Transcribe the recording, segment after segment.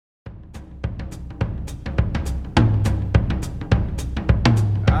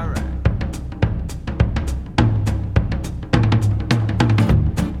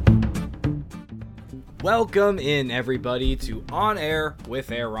Welcome in, everybody, to On Air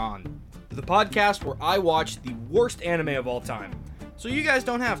with Aaron, the podcast where I watch the worst anime of all time, so you guys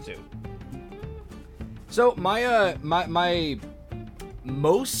don't have to. So my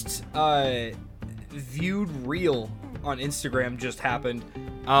most viewed reel on Instagram just happened.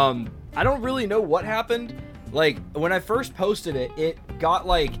 I don't really know what happened. Like, when I first posted it, it got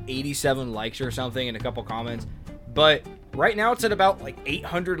like 87 likes or something and a couple comments, but right now it's at about like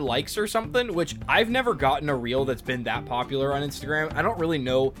 800 likes or something, which I've never gotten a reel that's been that popular on Instagram. I don't really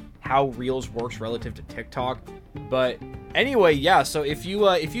know how Reels works relative to TikTok, but anyway, yeah, so if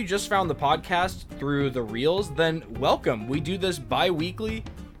you just found the podcast through the Reels, then welcome. We do this bi-weekly,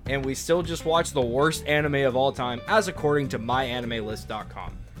 and we still just watch the worst anime of all time, as according to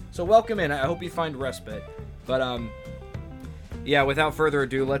myanimelist.com. So welcome in. I hope you find respite. But yeah, without further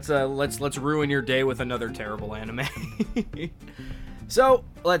ado, let's ruin your day with another terrible anime. So,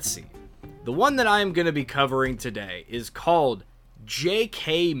 let's see. The one that I'm going to be covering today is called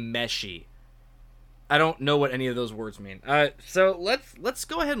J.K. Meshi. I don't know what any of those words mean. So let's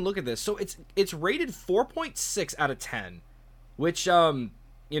go ahead and look at this. So it's rated 4.6 out of 10, which isn't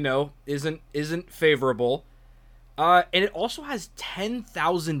favorable. And it also has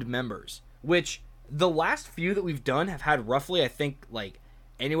 10,000 members, which the last few that we've done have had roughly, I think, like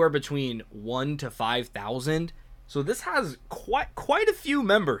anywhere between 1 to 5,000. So this has quite a few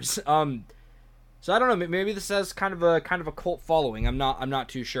members. So I don't know. Maybe this has kind of a cult following. I'm not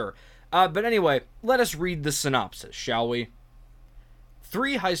too sure. But anyway, let us read the synopsis, shall we?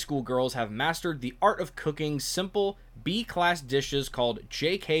 3 high school girls have mastered the art of cooking simple B-class dishes called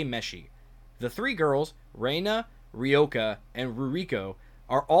J.K. Meshi. The 3 girls, Reina, Ryoka, and Ruriko,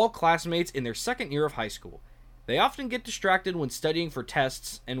 are all classmates in their second year of high school. They often get distracted when studying for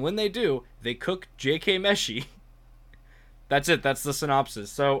tests, and when they do, they cook J.K. Meshi. That's it. That's the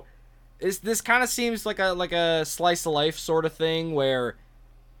synopsis. So, this kind of seems like a slice of life sort of thing where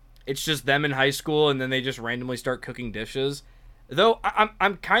it's just them in high school, and then they just randomly start cooking dishes. Though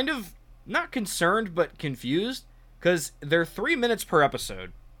I'm kind of not concerned, but confused, because they're 3 minutes per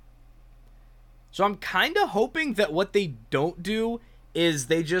episode. So I'm kind of hoping that what they don't do is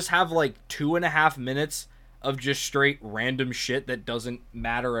they just have like 2.5 minutes of just straight random shit that doesn't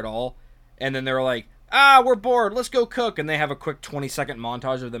matter at all. And then they're like, we're bored, let's go cook. And they have a quick 20-second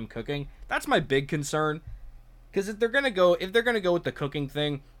montage of them cooking. That's my big concern. Because if they're gonna go with the cooking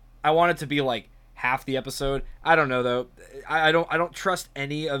thing, I want it to be like half the episode. I don't know though. I don't trust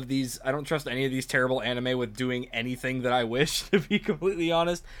any of these. I don't trust any of these terrible anime with doing anything that I wish, to be completely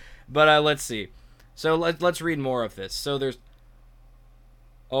honest. But let's see. So let's read more of this. So there's,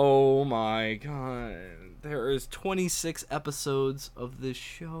 oh my god, there is 26 episodes of this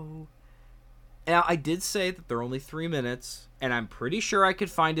show. Now, I did say that they're only 3 minutes, and I'm pretty sure I could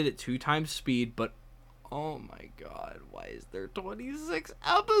find it at 2 times speed, but oh my god, why is there 26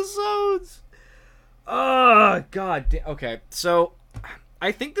 episodes? Oh, god. Okay, so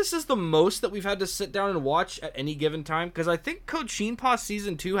I think this is the most that we've had to sit down and watch at any given time, because I think Code Shinpa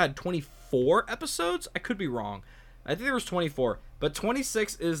Season 2 had 24 episodes? I could be wrong. I think there was 24, but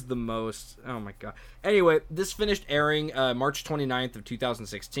 26 is the most. Oh my god. Anyway, this finished airing March 29th of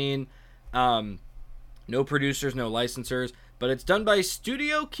 2016. No producers, no licensors, but it's done by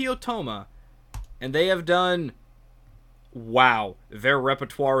Studio Kyotoma, and they have done, wow, their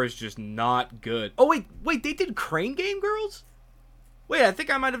repertoire is just not good. Oh wait, they did Crane Game Girls? Wait, I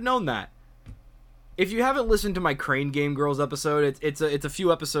think I might have known that. If you haven't listened to my Crane Game Girls episode, it's a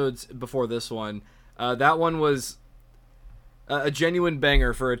few episodes before this one. That one was a genuine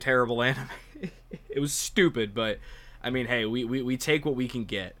banger for a terrible anime. It was stupid, but I mean, hey, we take what we can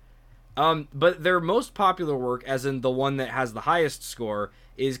get. But their most popular work, as in the one that has the highest score,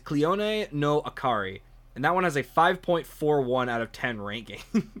 is Cleone no Akari, and that one has a 5.41 out of 10 ranking.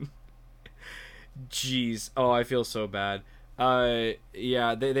 Jeez, oh, I feel so bad.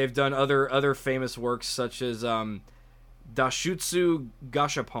 Yeah, they've done other famous works such as Dashutsu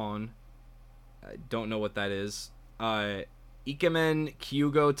Gashapon. I don't know what that is. Ikemen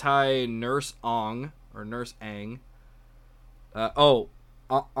Kyugo Tai Nurse Ong, or Nurse Ang.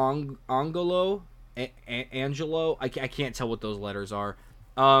 Angelo? Angelo? I can't tell what those letters are.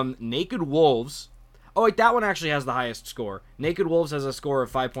 Naked Wolves. Oh, wait, that one actually has the highest score. Naked Wolves has a score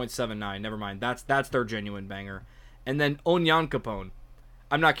of 5.79. Never mind. That's their genuine banger. And then Onyankopon.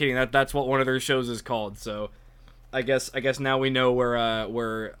 I'm not kidding. That's what one of their shows is called. So, I guess now we know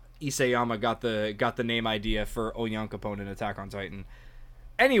where Isayama got the name idea for Onyankopon in Attack on Titan.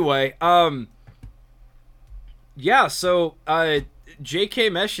 Anyway, yeah. So, J.K.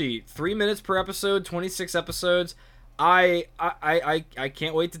 Meshi, 3 minutes per episode, 26 episodes. I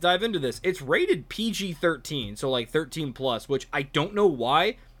can't wait to dive into this. It's rated PG-13, so like 13 plus, which I don't know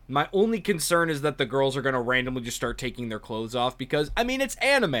why. My only concern is that the girls are going to randomly just start taking their clothes off because, I mean, it's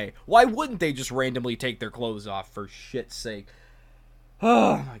anime. Why wouldn't they just randomly take their clothes off, for shit's sake?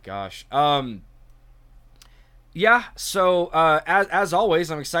 Oh my gosh. Yeah, so as always,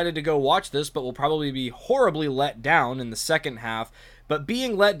 I'm excited to go watch this, but we'll probably be horribly let down in the second half. But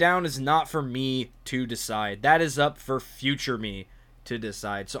being let down is not for me to decide. That is up for future me to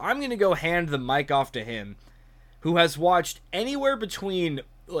decide. So I'm going to go hand the mic off to him, who has watched anywhere between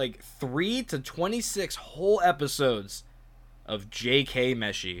like 3 to 26 whole episodes of J.K.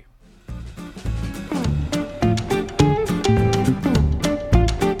 Meshi.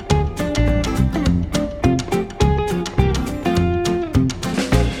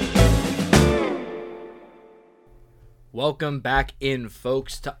 Welcome back in,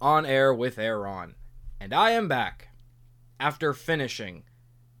 folks, to On Air with Aaron. And I am back after finishing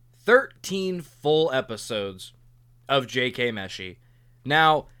 13 full episodes of J.K. Meshi.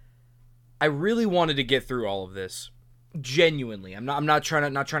 Now, I really wanted to get through all of this. Genuinely. I'm not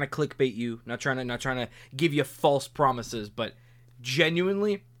trying to clickbait you, not trying to give you false promises, but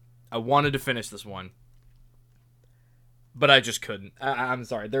genuinely, I wanted to finish this one. But I just couldn't. I'm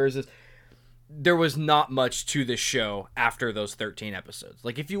sorry. There was not much to this show after those 13 episodes.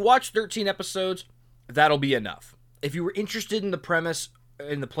 Like, if you watch 13 episodes, that'll be enough. If you were interested in the premise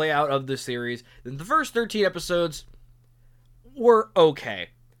and the play out of the series, then the first 13 episodes were okay.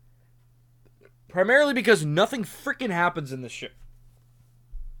 Primarily because nothing freaking happens in the show.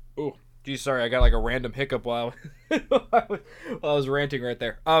 Oh, geez, sorry, I got like a random hiccup while I was ranting right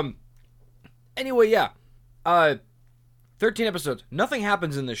there. Anyway, yeah. 13 episodes. Nothing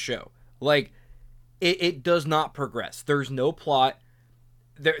happens in this show. Like, it does not progress. There's no plot.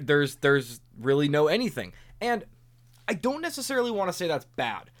 There's really no anything. And I don't necessarily want to say that's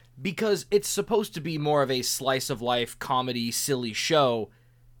bad, because it's supposed to be more of a slice of life comedy silly show.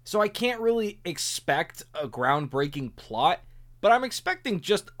 So I can't really expect a groundbreaking plot, but I'm expecting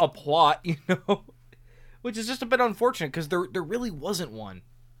just a plot, which is just a bit unfortunate because there really wasn't one,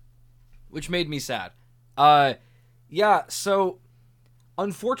 which made me sad. Yeah, so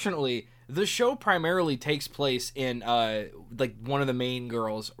unfortunately, the show primarily takes place in, like, one of the main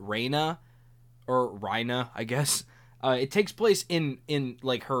girls, Reina, or Rina, I guess. It takes place in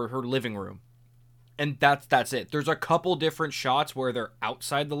like, her living room. And that's it. There's a couple different shots where they're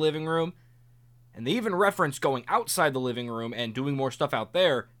outside the living room, and they even reference going outside the living room and doing more stuff out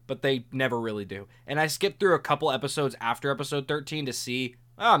there, but they never really do. And I skipped through a couple episodes after episode 13 to see,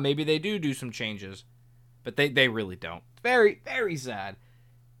 maybe they do some changes. But they really don't. Very, very sad.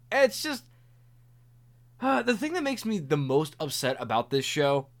 It's just, the thing that makes me the most upset about this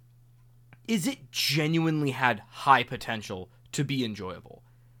show is it genuinely had high potential to be enjoyable.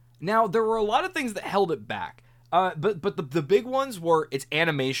 Now, there were a lot of things that held it back, but the big ones were its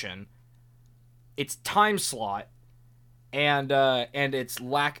animation, its time slot, and its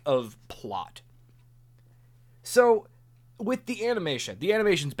lack of plot. So, with the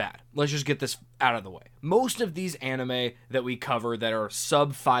animation's bad. Let's just get this out of the way. Most of these anime that we cover that are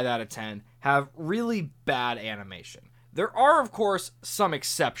sub 5 out of 10 have really bad animation. There are, of course, some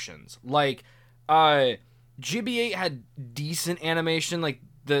exceptions. Like, GB8 had decent animation. Like,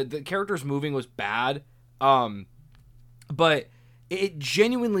 the characters moving was bad. But it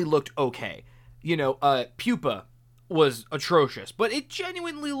genuinely looked okay. Pupa was atrocious, but it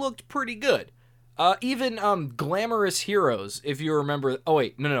genuinely looked pretty good. Even Glamorous Heroes, if you remember. Oh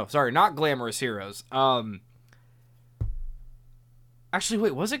wait, no, sorry, not Glamorous Heroes. Actually,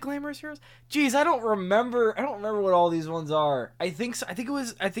 wait, was it Glamorous Heroes? Jeez, I don't remember what all these ones are. I think so. I think it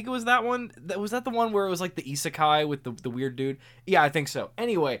was that one. Was that the one where it was like the isekai with the weird dude? Yeah, I think so.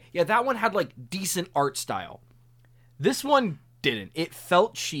 Anyway, yeah, that one had like decent art style. This one didn't. It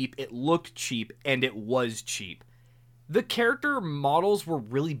felt cheap, it looked cheap, and it was cheap. The character models were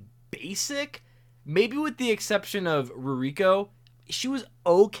really basic. Maybe with the exception of Ruriko, she was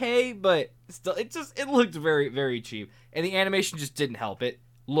okay, but still, it looked very, very cheap. And the animation just didn't help. It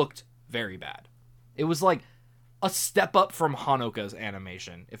looked very bad. It was like a step up from Hanoka's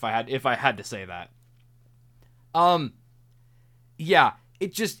animation, if I had to say that. Yeah,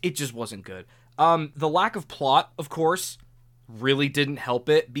 it just wasn't good. The lack of plot, of course, really didn't help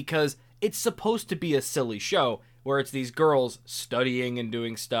it, because it's supposed to be a silly show where it's these girls studying and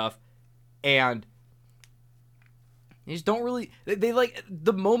doing stuff, and they just don't really, they like,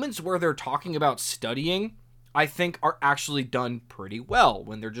 the moments where they're talking about studying, I think are actually done pretty well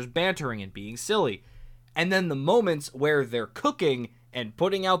when they're just bantering and being silly. And then the moments where they're cooking and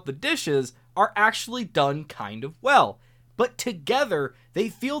putting out the dishes are actually done kind of well. But together, they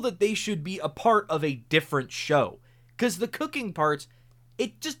feel that they should be a part of a different show. Because the cooking parts,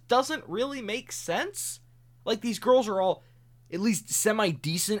 it just doesn't really make sense. Like, these girls are all at least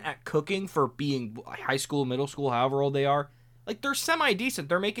semi-decent at cooking for being high school, middle school, however old they are. Like, they're semi-decent.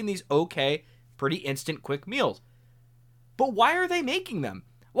 They're making these okay, pretty instant, quick meals. But why are they making them?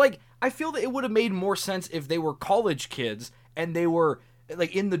 Like, I feel that it would have made more sense if they were college kids and they were,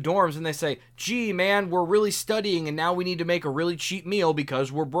 like, in the dorms and they say, gee, man, we're really studying and now we need to make a really cheap meal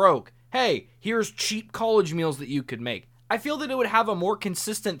because we're broke. Hey, here's cheap college meals that you could make. I feel that it would have a more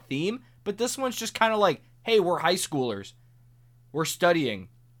consistent theme, but this one's just kind of like, hey, we're high schoolers. We're studying.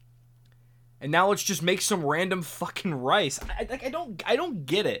 And now let's just make some random fucking rice. I don't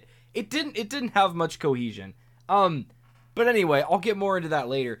get it. It didn't have much cohesion. But anyway, I'll get more into that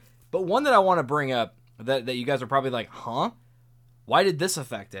later. But one that I want to bring up that you guys are probably like, huh? Why did this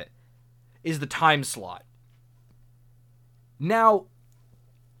affect it? Is the time slot. Now,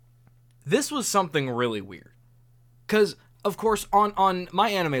 this was something really weird. Because, of course, on my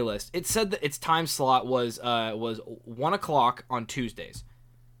anime list, it said that its time slot was 1 o'clock on Tuesdays.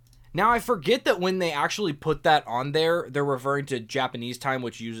 Now, I forget that when they actually put that on there, they're referring to Japanese time,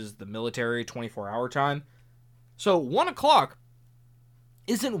 which uses the military 24-hour time. So, 1 o'clock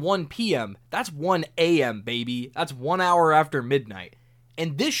isn't 1 p.m. That's 1 a.m., baby. That's 1 hour after midnight.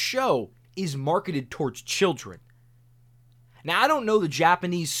 And this show is marketed towards children. Now, I don't know the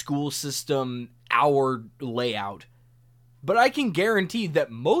Japanese school system hour layout, but I can guarantee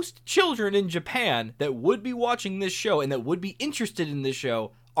that most children in Japan that would be watching this show and that would be interested in this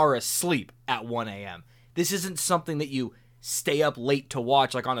show are asleep at 1 a.m. This isn't something that you stay up late to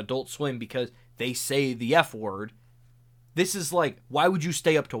watch like on Adult Swim because they say the F word. This is like, why would you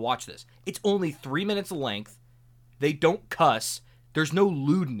stay up to watch this? It's only 3 minutes length. They don't cuss. There's no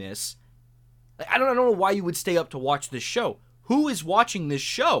lewdness. I don't know why you would stay up to watch this show. Who is watching this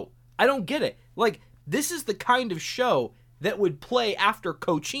show? I don't get it. Like, this is the kind of show that would play after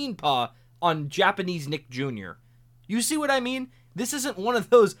Kochinpa on Japanese Nick Jr. You see what I mean? This isn't one of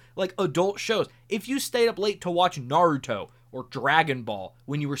those, like, adult shows. If you stayed up late to watch Naruto or Dragon Ball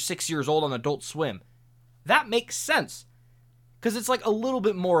when you were 6 years old on Adult Swim, that makes sense. Because it's, like, a little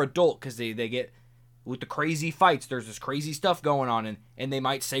bit more adult, because they get, with the crazy fights, there's this crazy stuff going on, and they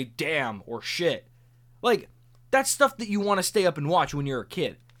might say, damn, or shit. Like, that's stuff that you want to stay up and watch when you're a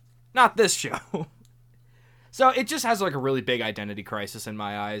kid. Not this show. So, it just has, like, a really big identity crisis in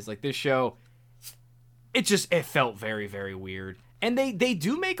my eyes. Like, this show, it felt very, very weird. And they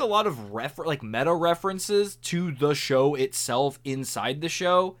do make a lot of meta references to the show itself inside the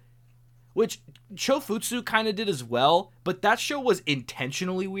show, which Chofutsu kind of did as well, but that show was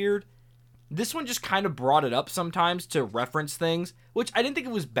intentionally weird. This one just kind of brought it up sometimes to reference things, which I didn't think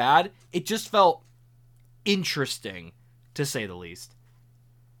it was bad. It just felt interesting, to say the least.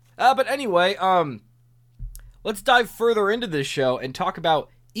 But anyway, let's dive further into this show and talk about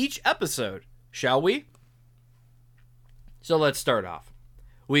each episode, shall we? So let's start off.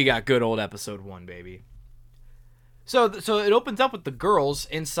 We got good old episode 1, baby. So it opens up with the girls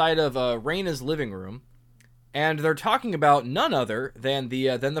inside of Reina's living room, and they're talking about none other than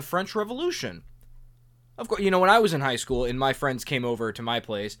the French Revolution. Of course, when I was in high school and my friends came over to my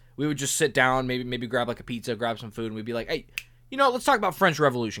place, we would just sit down, maybe grab like a pizza, grab some food, and we'd be like, hey, let's talk about French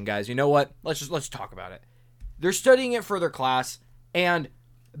Revolution, guys. You know what? Let's talk about it. They're studying it for their class, and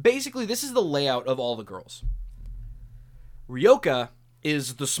basically this is the layout of all the girls. Ryoka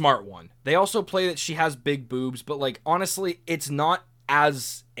is the smart one. They also play that she has big boobs, but like honestly, it's not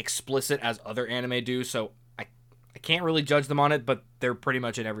as explicit as other anime do, so I can't really judge them on it, but they're pretty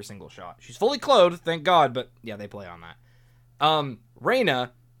much in every single shot. She's fully clothed, thank God, but yeah, they play on that.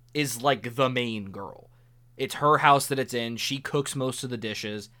 Reina is like the main girl. It's her house that it's in. She cooks most of the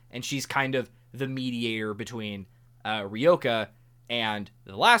dishes, and she's kind of the mediator between Ryoka and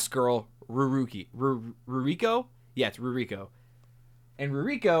the last girl, Ruriko? Yeah, it's Ruriko. And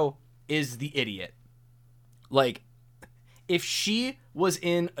Ruriko is the idiot. Like, if she was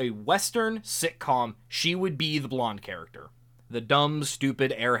in a Western sitcom, she would be the blonde character. The dumb,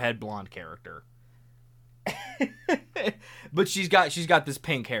 stupid, airhead blonde character. But she's got this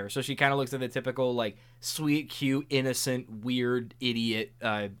pink hair, so she kind of looks like the typical, like, sweet, cute, innocent, weird, idiot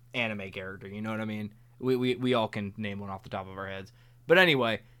anime character. You know what I mean? We all can name one off the top of our heads. But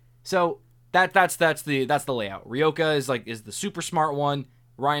anyway, so that's the layout. Ryoka is the super smart one.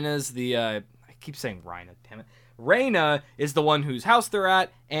 Reina's the I keep saying Reina, damn it. Reina is the one whose house they're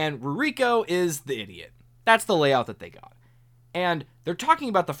at, and Ruriko is the idiot. That's the layout that they got. And they're talking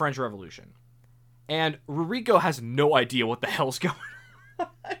about the French Revolution. And Ruriko has no idea what the hell's going on.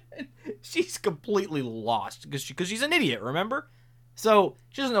 she's completely lost because she's an idiot, remember? So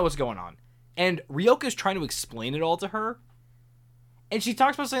she doesn't know what's going on. And Ryoka's trying to explain it all to her. And she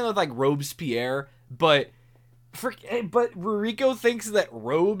talks about something like Robespierre, but Ruriko thinks that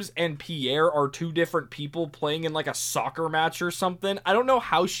Robes and Pierre are two different people playing in like a soccer match or something. I don't know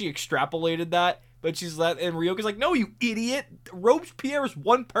how she extrapolated that, but she's that, and Ryoka's like, no, you idiot. Robespierre is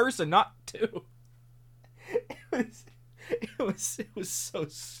one person, not two. It was so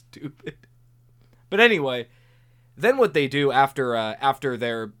stupid. But anyway, then what they do after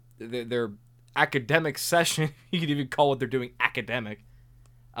their academic session, you could even call what they're doing academic.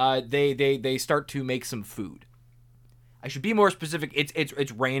 They start to make some food. I should be more specific.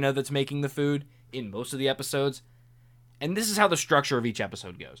 It's Reina that's making the food in most of the episodes. And this is how the structure of each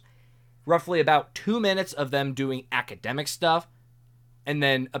episode goes. Roughly about 2 minutes of them doing academic stuff, and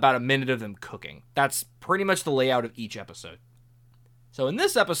then about a minute of them cooking. That's pretty much the layout of each episode. So in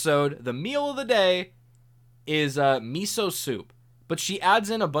this episode, the meal of the day is miso soup. But she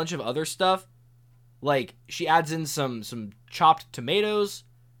adds in a bunch of other stuff. Like, she adds in some chopped tomatoes,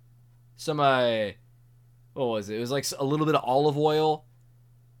 some what was it? It was like a little bit of olive oil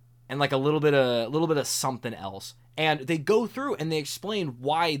and like a little bit of something else. And they go through and they explain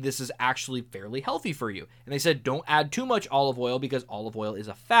why this is actually fairly healthy for you. And they said don't add too much olive oil because olive oil is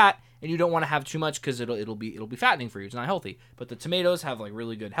a fat and you don't want to have too much because it'll be fattening for you. It's not healthy. But the tomatoes have like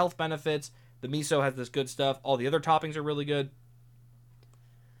really good health benefits. The miso has this good stuff. All the other toppings are really good.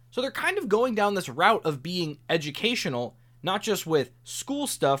 So they're kind of going down this route of being educational, not just with school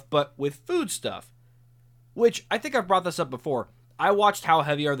stuff, but with food stuff. Which, I think I've brought this up before. I watched How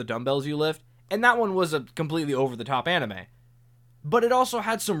Heavy Are the Dumbbells You Lift, and that one was a completely over-the-top anime. But it also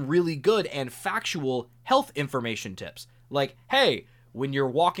had some really good and factual health information tips. Like, hey, when you're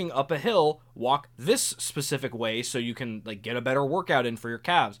walking up a hill, walk this specific way so you can like get a better workout in for your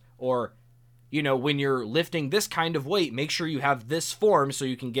calves. Or, you know, when you're lifting this kind of weight, make sure you have this form so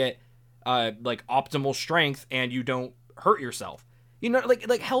you can get like optimal strength and you don't hurt yourself. You know,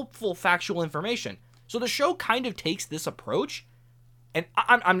 like helpful factual information. So the show kind of takes this approach, and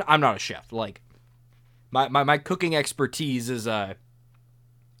I'm not a chef. Like my cooking expertise is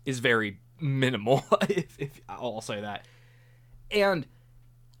very minimal. if I'll say that, and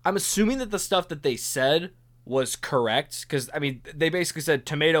I'm assuming that the stuff that they said was correct because I mean they basically said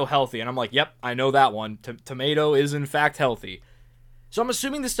tomato healthy, and I'm like, yep, I know that one. Tomato is in fact healthy. So I'm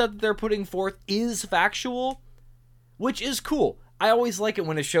assuming the stuff that they're putting forth is factual, which is cool. I always like it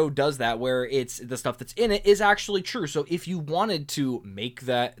when a show does that, where it's the stuff that's in it is actually true. So if you wanted to make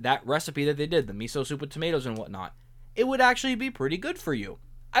that recipe that they did, the miso soup with tomatoes and whatnot, it would actually be pretty good for you.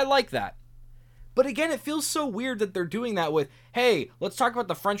 I like that. But again, it feels so weird that they're doing that with, hey, let's talk about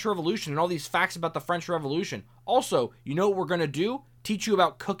the French Revolution and all these facts about the French Revolution. Also, you know what we're going to do? Teach you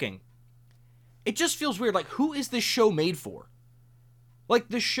about cooking. It just feels weird. Like, who is this show made for? Like,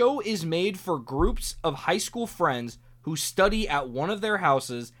 the show is made for groups of high school friends who study at one of their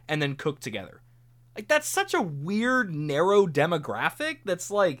houses and then cook together. Like, that's such a weird, narrow demographic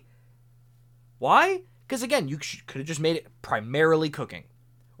that's like, why? Because again, you could have just made it primarily cooking.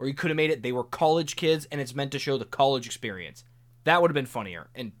 Or you could have made it they were college kids and it's meant to show the college experience. That would have been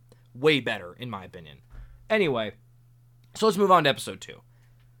funnier and way better, in my opinion. Anyway, so let's move on to episode 2.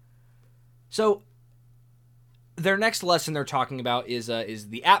 So, their next lesson they're talking about is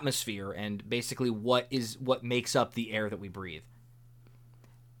the atmosphere and basically what makes up the air that we breathe.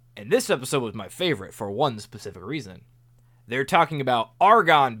 And this episode was my favorite for one specific reason. They're talking about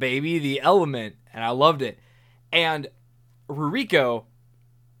argon, baby, the element, and I loved it. And Ruriko...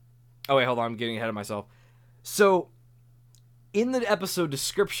 Oh, wait, hold on, I'm getting ahead of myself. So, in the episode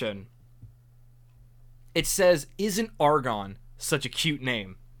description, it says, "Isn't argon such a cute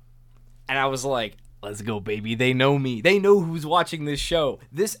name?" And I was like, let's go, baby. They know me. They know who's watching this show.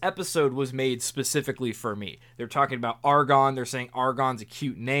 This episode was made specifically for me. They're talking about argon. They're saying argon's a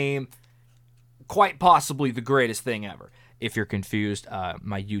cute name. Quite possibly the greatest thing ever. If you're confused,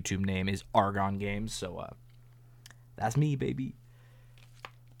 my YouTube name is Argon Games. So, that's me, baby.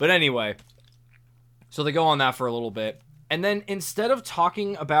 But anyway, so they go on that for a little bit. And then instead of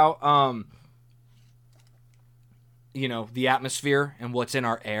talking about, the atmosphere and what's in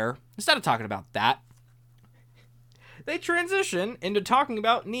our air, instead of talking about that, they transition into talking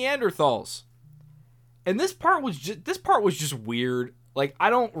about Neanderthals. And this part was just weird. Like, I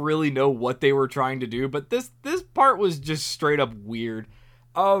don't really know what they were trying to do, but this part was just straight up weird.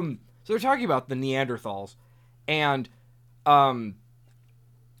 So they're talking about the Neanderthals, and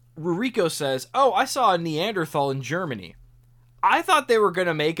Ruriko says, "Oh, I saw a Neanderthal in Germany." I thought they were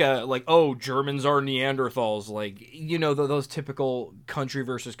gonna make a, like, oh, Germans are Neanderthals, like, you know, those typical country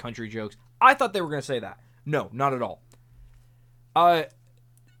versus country jokes. I thought they were gonna say that. No, not at all.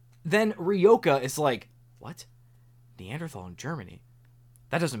 Then Ryoka is like, what? Neanderthal in Germany?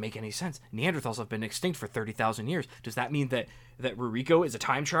 That doesn't make any sense. Neanderthals have been extinct for 30,000 years. Does that mean that Ruriko is a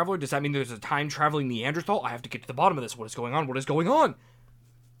time traveler? Does that mean there's a time-traveling Neanderthal? I have to get to the bottom of this. What is going on? What is going on?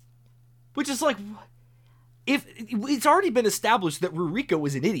 Which is like, if it's already been established that Ruriko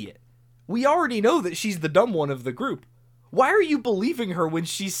is an idiot. We already know that she's the dumb one of the group. Why are you believing her when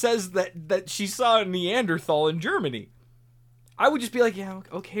she says that she saw a Neanderthal in Germany? I would just be like, yeah,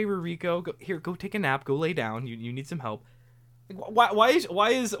 okay, Ruriko, go take a nap, go lay down. You need some help. Why is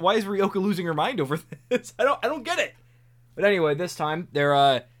Ryoka losing her mind over this? I don't get it. But anyway, this time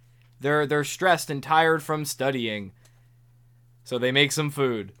they're stressed and tired from studying, so they make some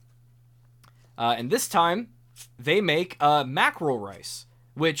food. And this time they make mackerel rice,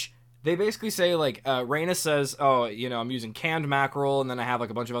 which they basically say, like, Reina says, oh, you know, I'm using canned mackerel, and then I have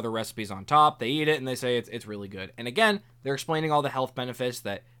like a bunch of other recipes on top. They eat it and they say it's really good. And again, they're explaining all the health benefits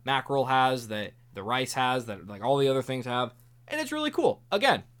that mackerel has, that the rice has, that like all the other things have. And it's really cool.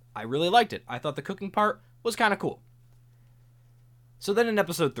 Again, I really liked it. I thought the cooking part was kind of cool. So then in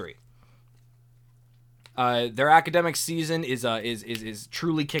episode 3, their academic season is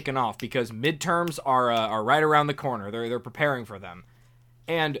truly kicking off because midterms are right around the corner. They're preparing for them,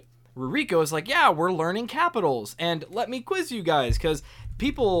 and Ruriko is like, yeah, we're learning capitals, and let me quiz you guys, because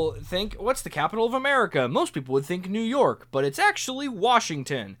people think, what's the capital of America? Most people would think New York, but it's actually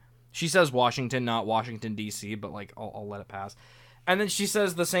Washington. She says Washington, not Washington, D.C., but, like, I'll let it pass. And then she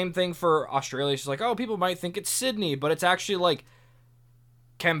says the same thing for Australia. She's like, oh, people might think it's Sydney, but it's actually, like,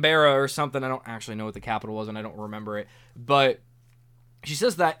 Canberra or something. I don't actually know what the capital was, and I don't remember it. But she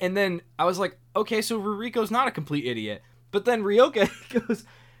says that, and then I was like, okay, so Ruriko's not a complete idiot. But then Ryoka goes,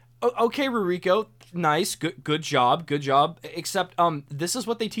 okay, Ruriko, nice, good job, except, this is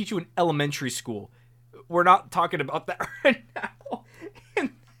what they teach you in elementary school. We're not talking about that right now.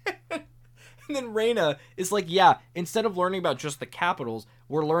 And then Reina is like, yeah, instead of learning about just the capitals,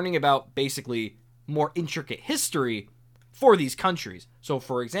 we're learning about basically more intricate history for these countries. So,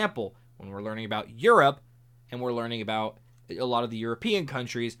 for example, when we're learning about Europe and we're learning about a lot of the European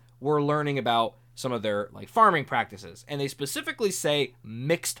countries, we're learning about some of their, like, farming practices. And they specifically say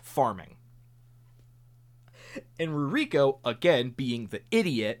mixed farming. And Ruriko, again, being the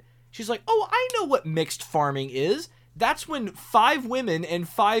idiot, she's like, oh, I know what mixed farming is. That's when 5 women and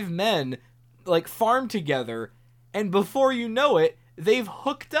 5 men, like, farm together, and before you know it, they've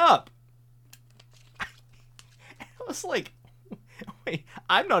hooked up. I was like, wait,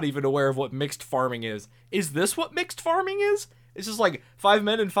 I'm not even aware of what mixed farming is. Is this what mixed farming is? It's just like 5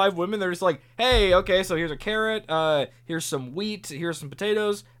 men and 5 women. They're just like, hey, okay, so here's a carrot, here's some wheat, here's some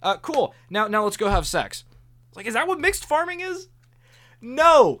potatoes. Cool. Now let's go have sex. It's like, is that what mixed farming is?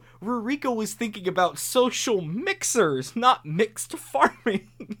 No, Ruriko was thinking about social mixers, not mixed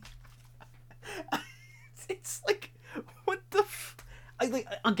farming. It's like, what the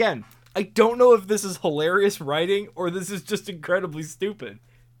again, I don't know if this is hilarious writing or this is just incredibly stupid.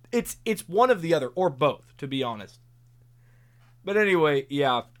 It's one of the other, or both, to be honest. But anyway,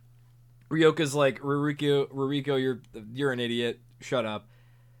 yeah. Ryoka's like, Ruriko, you're an idiot. Shut up.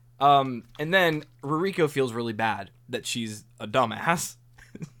 And then Ruriko feels really bad that she's a dumbass.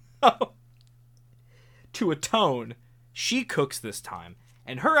 To atone, she cooks this time.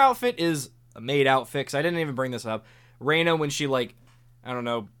 And her outfit is a maid outfit, 'cause I didn't even bring this up. Reina, when she, like, I don't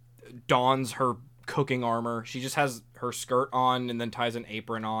know, dons her cooking armor, she just has her skirt on and then ties an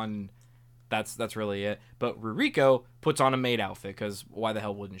apron on. That's really it. But Ruriko puts on a maid outfit, because why the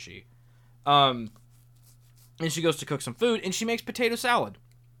hell wouldn't she? And she goes to cook some food, and she makes potato salad.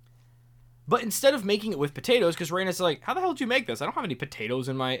 But instead of making it with potatoes, because Reina's like, how the hell did you make this? I don't have any potatoes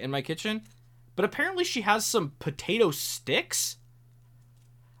in my kitchen. But apparently she has some potato sticks.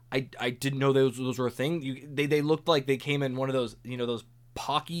 I didn't know those were a thing. They looked like they came in one of those, you know, those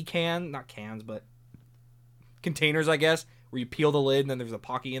Pocky not cans, but containers, I guess, where you peel the lid and then there's a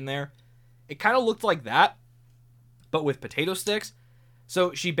Pocky in there. It kind of looked like that, but with potato sticks.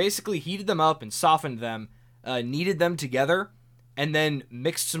 So she basically heated them up and softened them, kneaded them together, and then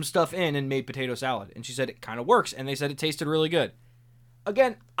mixed some stuff in and made potato salad. And she said it kind of works, and they said it tasted really good.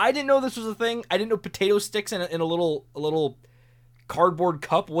 Again, I didn't know this was a thing. I didn't know potato sticks in a little cardboard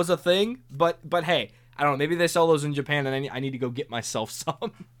cup was a thing. But hey, I don't know. Maybe they sell those in Japan, and I need to go get myself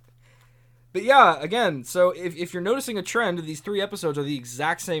some. But yeah, again, so if you're noticing a trend, these 3 episodes are the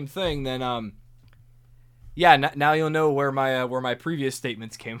exact same thing, then yeah, now you'll know where my previous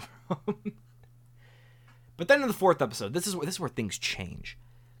statements came from. But then in the 4th episode, this is where things change.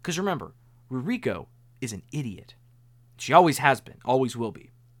 Because remember, Ruriko is an idiot. She always has been, always will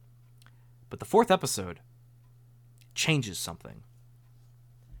be. But the 4th episode changes something.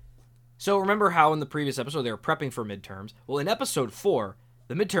 So remember how in the previous episode they were prepping for midterms? Well, in episode 4,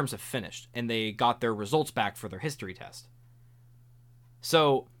 the midterms have finished, and they got their results back for their history test.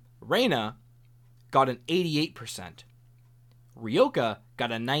 So Reina got an 88%. Ryoka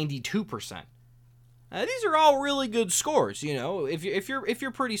got a 92%. These are all really good scores, you know. If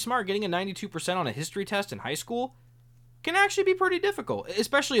you're pretty smart, getting a 92% on a history test in high school can actually be pretty difficult,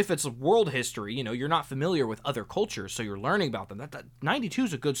 especially if it's world history. You know, you're not familiar with other cultures, so you're learning about them. That 92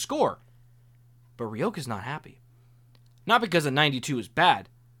 is a good score. But Ryoka's not happy. Not because a 92 is bad,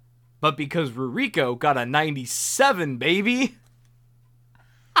 but because Ruriko got a 97, baby.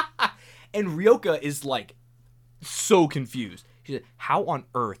 And Ryoka is like so confused. She said, how on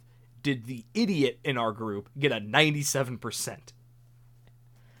earth did the idiot in our group get a 97%?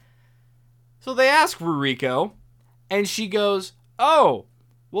 So they ask Ruriko, and she goes, oh,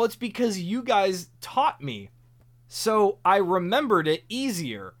 well, it's because you guys taught me. So I remembered it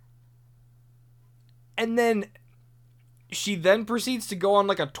easier. And then she then proceeds to go on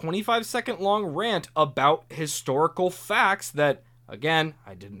like a 25-second long rant about historical facts that, again,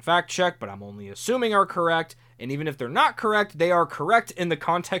 I didn't fact check, but I'm only assuming are correct. And even if they're not correct, they are correct in the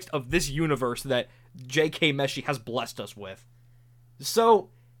context of this universe that J.K. Meshi has blessed us with. So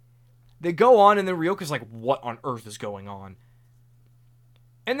they go on, and then Ryoka's like, what on earth is going on?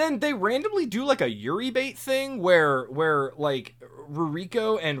 And then they randomly do like a Yuri bait thing where like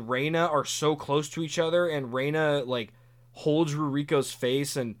Ruriko and Reina are so close to each other, and Reina like holds Ruriko's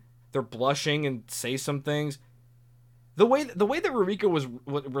face and they're blushing and say some things. The way that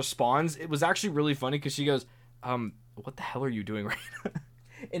Ruriko responds, it was actually really funny because she goes, what the hell are you doing, Reina?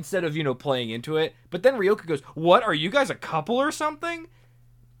 Instead of, you know, playing into it. But then Ryoka goes, what, are you guys a couple or something?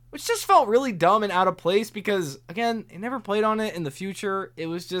 Which just felt really dumb and out of place because, again, they never played on it in the future. It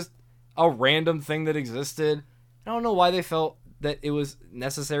was just a random thing that existed. I don't know why they felt that it was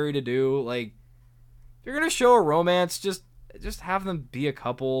necessary to do. Like, if you're gonna show a romance, just have them be a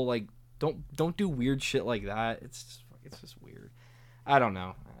couple. Like, don't do weird shit like that. It's just weird. I don't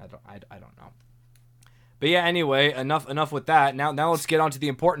know. I don't know. But yeah, anyway, enough with that. Now let's get on to the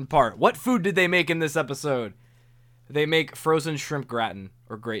important part. What food did they make in this episode? They make frozen shrimp gratin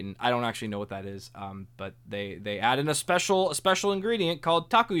or gratin. I don't actually know what that is. But they add in a special ingredient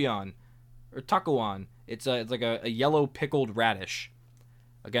called takuyan or takuan. It's like a yellow pickled radish.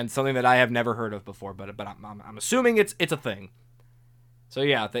 Again, something that I have never heard of before, but I'm assuming it's a thing. So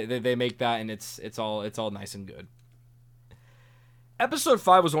yeah, they make that, and it's all nice and good. Episode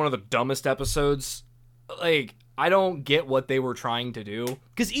 5 was one of the dumbest episodes. Like, I don't get what they were trying to do,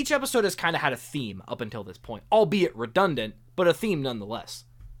 because each episode has kind of had a theme up until this point, albeit redundant, but a theme nonetheless.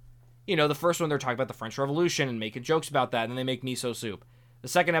 You know, the first one, they're talking about the French Revolution and making jokes about that, and then they make miso soup. The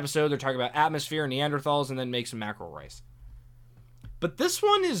second episode, they're talking about atmosphere and Neanderthals, and then make some mackerel rice. But this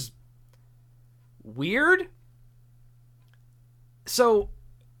one is weird. So,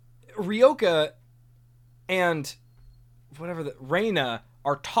 Ryoka and Reina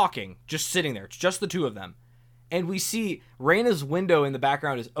are talking, just sitting there. It's just the two of them. And we see Reina's window in the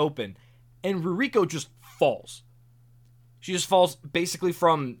background is open, and Ruriko just falls. She just falls basically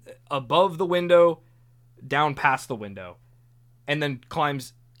from above the window down past the window, and then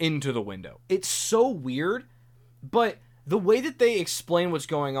climbs into the window. It's so weird, but the way that they explain what's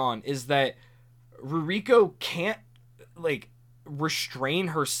going on is that Ruriko can't, like, restrain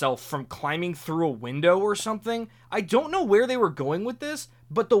herself from climbing through a window or something. I don't know where they were going with this,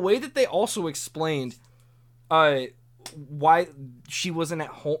 but the way that they also explained why she wasn't at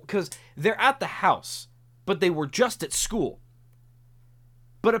home, because they're at the house, but they were just at school.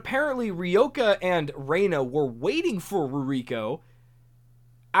 But apparently Ryoka and Reina were waiting for Ruriko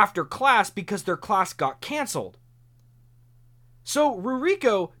after class because their class got canceled. So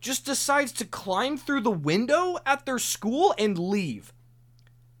Ruriko just decides to climb through the window at their school and leave.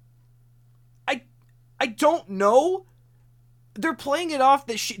 I don't know. They're playing it off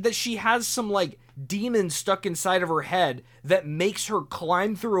that she has some, like, demon stuck inside of her head that makes her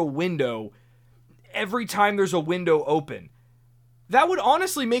climb through a window every time there's a window open. That would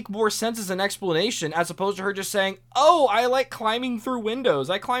honestly make more sense as an explanation as opposed to her just saying, oh, I like climbing through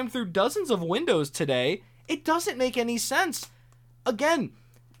windows. I climbed through dozens of windows today. It doesn't make any sense. Again,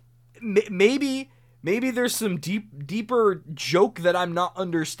 maybe there's some deeper joke that I'm not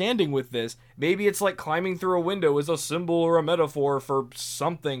understanding with this. Maybe it's like climbing through a window is a symbol or a metaphor for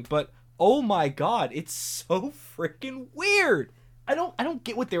something, but oh my god, it's so freaking weird. I don't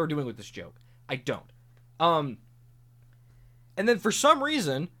get what they were doing with this joke. I don't. And then for some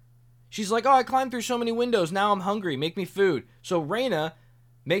reason, she's like, oh, I climbed through so many windows. Now I'm hungry. Make me food. So Reina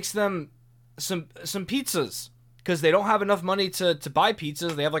makes them some pizzas because they don't have enough money to buy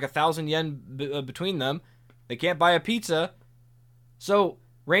pizzas. They have like 1,000 yen between them. They can't buy a pizza. So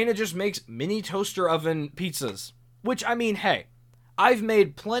Reina just makes mini toaster oven pizzas. Which, I mean, hey, I've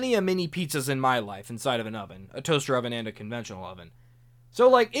made plenty of mini pizzas in my life inside of an oven. A toaster oven and a conventional oven. So,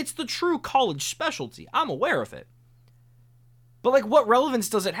 like, it's the true college specialty. I'm aware of it. But, like, what relevance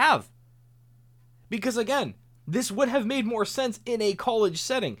does it have? Because, again, this would have made more sense in a college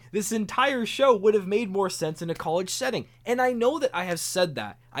setting. This entire show would have made more sense in a college setting. And I know that I have said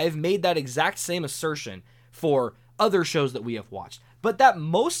that. I have made that exact same assertion for other shows that we have watched. But that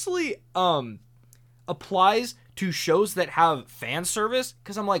mostly applies to shows that have fan service.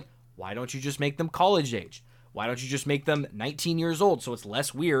 Because I'm like, why don't you just make them college age? Why don't you just make them 19 years old so it's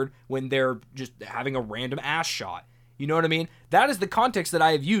less weird when they're just having a random ass shot? You know what I mean? That is the context that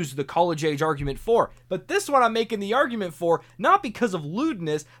I have used the college age argument for. But this one I'm making the argument for, not because of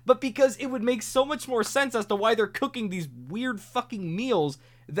lewdness, but because it would make so much more sense as to why they're cooking these weird fucking meals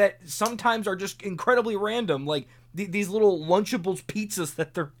that sometimes are just incredibly random, like these little Lunchables pizzas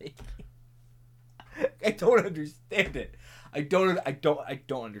that they're making. I don't understand it. I don't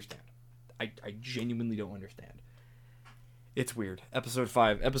understand. I genuinely don't understand. It's weird. Episode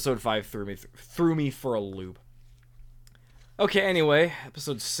 5 threw me for a loop. Okay, anyway,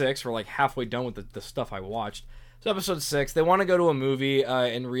 episode 6, we're like halfway done with the stuff I watched. So episode 6, they want to go to a movie,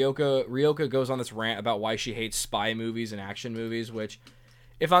 and Ryoka goes on this rant about why she hates spy movies and action movies, which,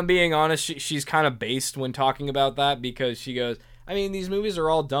 if I'm being honest, she's kind of based when talking about that, because she goes, I mean, these movies are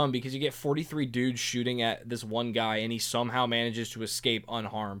all dumb because you get 43 dudes shooting at this one guy, and he somehow manages to escape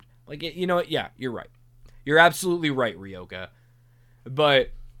unharmed. Like, you know what? Yeah, you're right. You're absolutely right, Ryoka. But,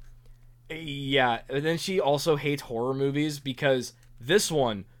 yeah, and then she also hates horror movies because this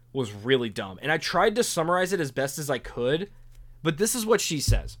one was really dumb. And I tried to summarize it as best as I could, but this is what she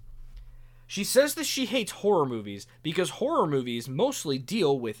says. She says that she hates horror movies because horror movies mostly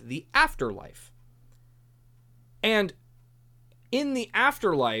deal with the afterlife. And in the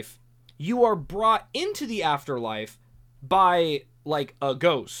afterlife, you are brought into the afterlife by, like, a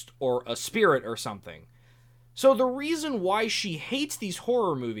ghost or a spirit or something. So the reason why she hates these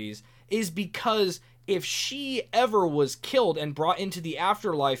horror movies is because if she ever was killed and brought into the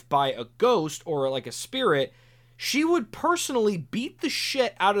afterlife by a ghost or like a spirit, she would personally beat the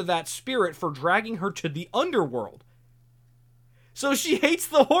shit out of that spirit for dragging her to the underworld. So she hates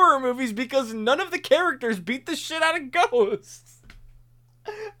the horror movies because none of the characters beat the shit out of ghosts.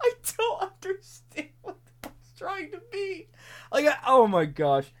 I don't understand what that was trying to be. Like, oh my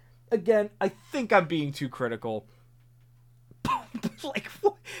gosh. Again, I think I'm being too critical. Like,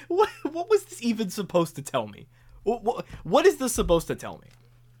 what was this even supposed to tell me? What is this supposed to tell me?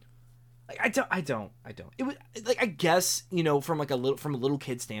 Like, I don't. It was like, I guess, you know, from a little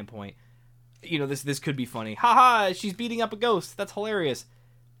kid standpoint, you know, this could be funny. Haha, she's beating up a ghost. That's hilarious.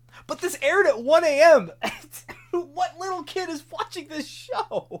 But this aired at 1 a.m. What little kid is watching this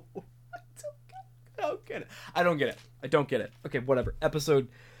show? I don't get it. I don't get it. Okay, whatever.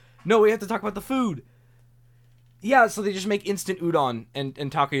 No, we have to talk about the food. Yeah, so they just make instant udon and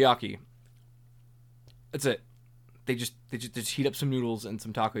takoyaki. That's it. They just heat up some noodles and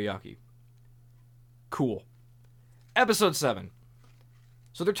some takoyaki. Cool. Episode 7.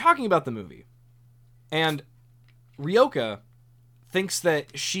 So they're talking about the movie. And Ryoka thinks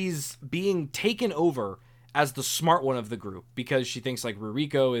that she's being taken over as the smart one of the group because she thinks like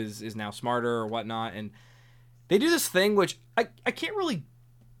Ruriko is now smarter or whatnot. And they do this thing which I can't really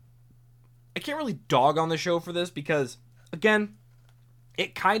dog on the show for this because, again,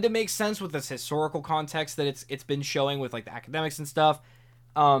 it kind of makes sense with this historical context that it's been showing with like the academics and stuff.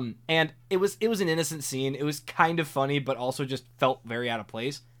 And it was an innocent scene. It was kind of funny, but also just felt very out of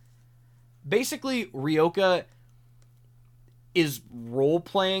place. Basically, Ryoka is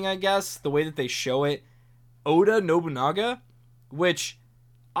role-playing, I guess, the way that they show it, Oda Nobunaga, which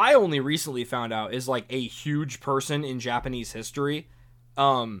I only recently found out is like a huge person in Japanese history.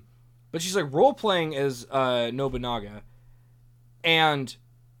 But she's like role-playing as Nobunaga and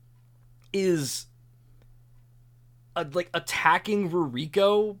is like attacking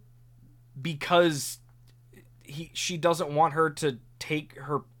Ruriko because she doesn't want her to take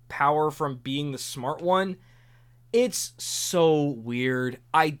her power from being the smart one. It's so weird.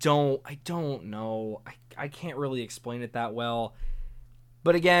 I don't know. I can't really explain it that well.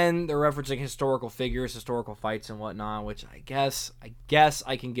 But again, they're referencing historical figures, historical fights and whatnot, which I guess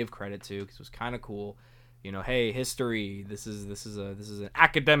I can give credit to because it was kind of cool. You know, hey, history. This is an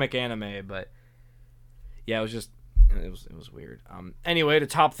academic anime, but Yeah, it was weird. Anyway, to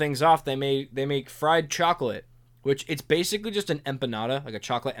top things off, they make fried chocolate, which it's basically just an empanada, like a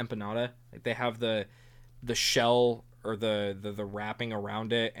chocolate empanada. Like they have the shell or the wrapping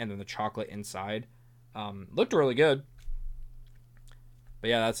around it, and then the chocolate inside. Looked really good. But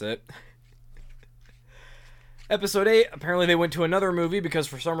yeah, that's it. Episode 8, apparently they went to another movie because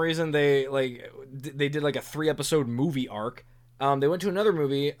for some reason they did like a 3-episode movie arc. They went to another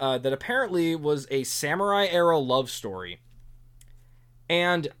movie that apparently was a samurai era love story.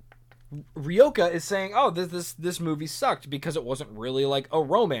 And Ryoka is saying, "Oh, this movie sucked because it wasn't really like a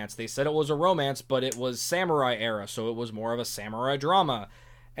romance. They said it was a romance, but it was samurai era, so it was more of a samurai drama."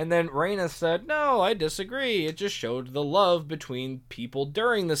 And then Reina said, "No, I disagree. It just showed the love between people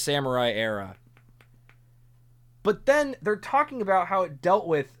during the samurai era." But then they're talking about how it dealt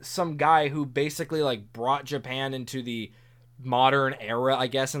with some guy who basically like brought Japan into the modern era, I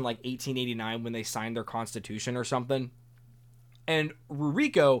guess, in like 1889 when they signed their constitution or something. And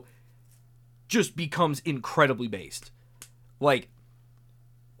Ruriko just becomes incredibly based. Like,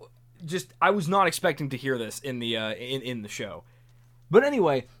 just I was not expecting to hear this in the in the show. But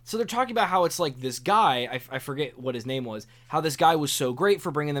anyway, so they're talking about how it's like this guy, I forget what his name was, how this guy was so great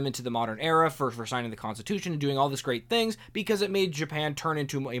for bringing them into the modern era, for signing the Constitution and doing all this great things, because it made Japan turn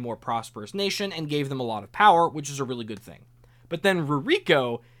into a more prosperous nation and gave them a lot of power, which is a really good thing. But then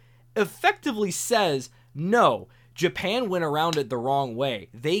Ruriko effectively says, no, Japan went around it the wrong way.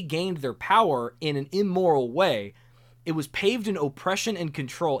 They gained their power in an immoral way. It was paved in oppression and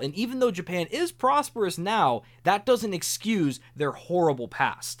control, and even though Japan is prosperous now, that doesn't excuse their horrible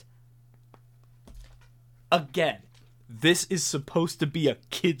past. Again, this is supposed to be a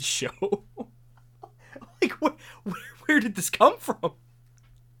kid's show. Like, where did this come from?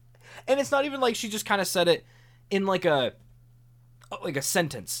 And it's not even like she just kind of said it in like a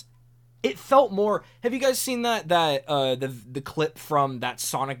sentence. It felt more. Have you guys seen the clip from that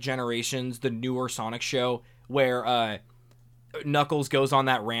Sonic Generations, the newer Sonic show, where Knuckles goes on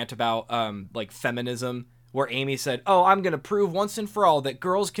that rant about like feminism, where Amy said, "Oh, I'm gonna prove once and for all that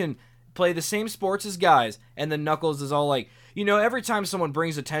girls can play the same sports as guys," and then Knuckles is all like, "You know, every time someone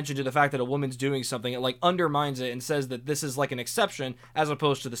brings attention to the fact that a woman's doing something, it like undermines it and says that this is like an exception as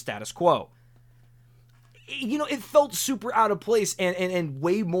opposed to the status quo." You know, it felt super out of place and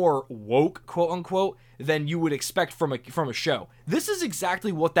way more woke, quote unquote, than you would expect from a show. This is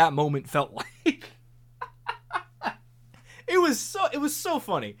exactly what that moment felt like. It was so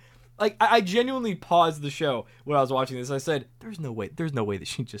funny. Like, I genuinely paused the show when I was watching this. I said, there's no way that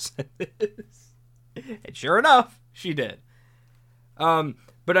she just said this. And sure enough, she did.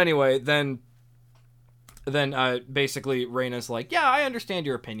 But anyway, then basically Reina's like, "Yeah, I understand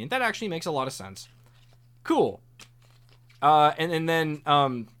your opinion. That actually makes a lot of sense. Cool." And then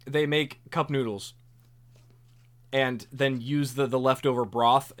they make cup noodles. And then use the leftover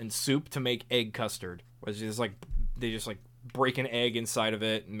broth and soup to make egg custard. Which is like, they just like break an egg inside of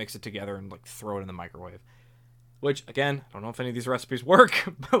it and mix it together and like throw it in the microwave. Which, again, I don't know if any of these recipes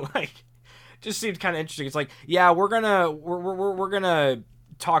work, but like, just seemed kind of interesting. It's like, yeah, we're gonna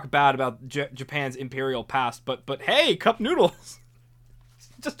talk bad about Japan's imperial past, but hey, cup noodles.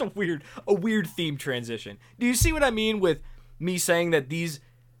 Just a weird theme transition. Do you see what I mean with me saying that these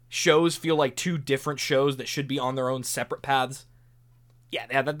shows feel like two different shows that should be on their own separate paths?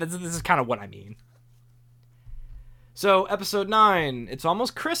 Yeah, this is kind of what I mean. So, episode 9, it's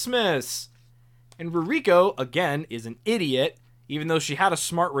almost Christmas. And Ruriko, again, is an idiot. Even though she had a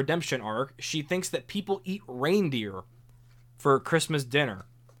smart redemption arc, she thinks that people eat reindeer for Christmas dinner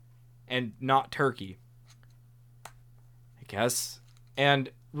and not turkey, I guess.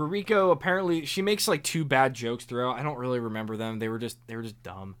 And Ruriko, apparently, she makes like 2 bad jokes throughout. I don't really remember them. They were just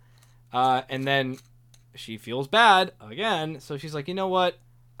dumb. And then she feels bad again, so she's like, "You know what?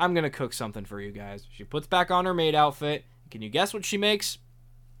 I'm gonna cook something for you guys." She puts back on her maid outfit. Can you guess what she makes?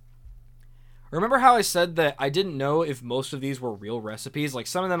 Remember how I said that I didn't know if most of these were real recipes? Like,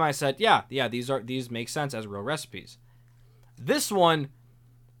 some of them I said, yeah, these make sense as real recipes. This one,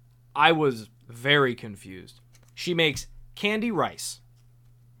 I was very confused. She makes candy rice.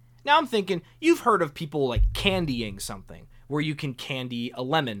 Now I'm thinking, you've heard of people like candying something, where you can candy a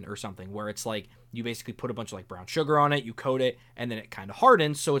lemon or something, where it's like, you basically put a bunch of like brown sugar on it, you coat it, and then it kind of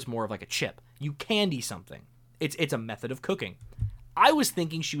hardens, so it's more of like a chip. You candy something. It's a method of cooking. I was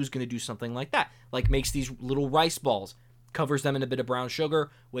thinking she was going to do something like that, like makes these little rice balls, covers them in a bit of brown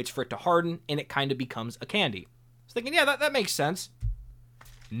sugar, waits for it to harden, and it kind of becomes a candy. I was thinking, yeah, that makes sense.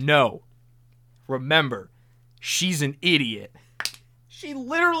 No. Remember, she's an idiot. She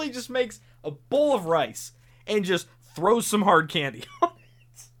literally just makes a bowl of rice and just throws some hard candy on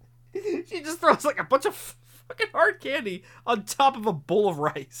it. She just throws like a bunch of fucking hard candy on top of a bowl of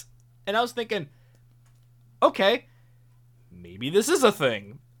rice. And I was thinking, okay, maybe this is a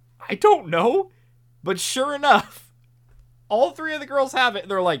thing. I don't know. But sure enough, all three of the girls have it.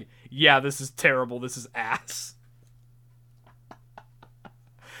 And they're like, yeah, this is terrible. This is ass.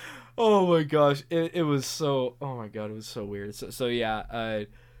 Oh my gosh. It was so, oh my God, it was so weird. So yeah,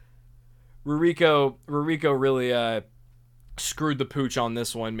 Ruriko really screwed the pooch on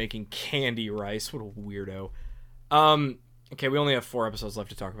this one, making candy rice. What a weirdo. Okay, we only have 4 episodes left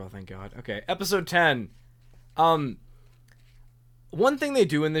to talk about, thank God. Okay, episode 10. One thing they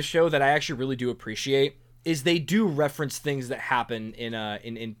do in this show that I actually really do appreciate is they do reference things that happen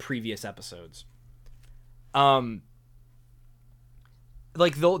in previous episodes.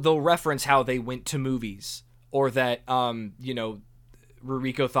 Like they'll reference how they went to movies, or that Ruriko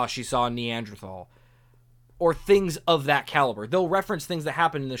thought she saw a Neanderthal, or things of that caliber. They'll reference things that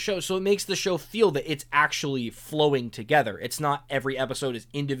happen in the show, so it makes the show feel that it's actually flowing together. It's not every episode is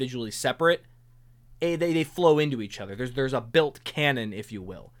individually separate. They flow into each other. There's a built canon, if you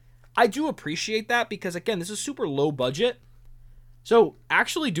will. I do appreciate that because, again, this is super low budget. So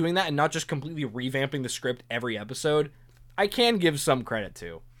actually doing that and not just completely revamping the script every episode, I can give some credit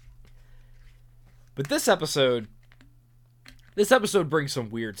to. But this episode brings some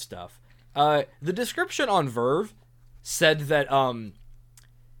weird stuff. The description on Verve said that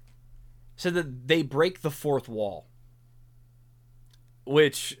they break the fourth wall,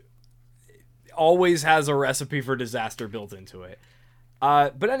 which always has a recipe for disaster built into it.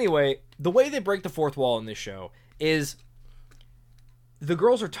 But anyway, the way they break the fourth wall in this show is the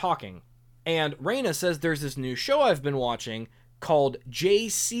girls are talking, and Reina says there's this new show I've been watching called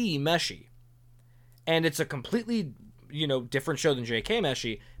J.C. Meshi. And it's a completely, different show than J.K.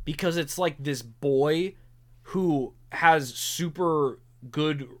 Meshi because it's like this boy who has super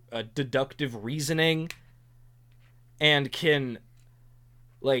good deductive reasoning and can,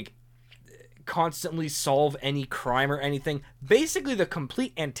 constantly solve any crime or anything. Basically the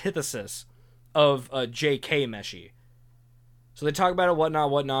complete antithesis of J.K. Meshi. So they talk about it,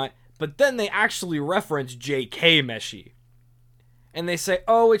 whatnot, but then they actually reference J.K. Meshi. And they say,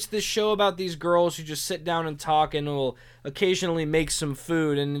 oh, it's this show about these girls who just sit down and talk and will occasionally make some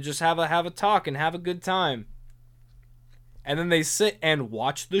food and just have a talk and have a good time. And then they sit and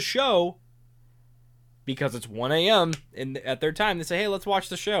watch the show because it's 1 a.m. at their time. They say, hey, let's watch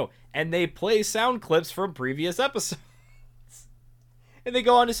the show. And they play sound clips from previous episodes. And they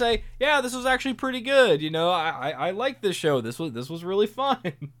go on to say, yeah, this was actually pretty good. I like this show. This was really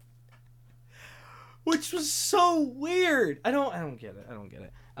fun. Which was so weird. I don't get it.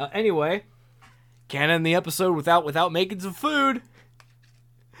 Anyway, can't end the episode without making some food.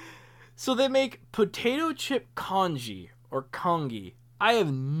 So they make potato chip congee or congee. I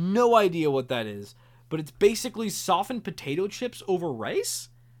have no idea what that is, but it's basically softened potato chips over rice,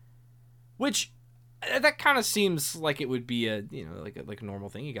 which that kind of seems like it would be a like a normal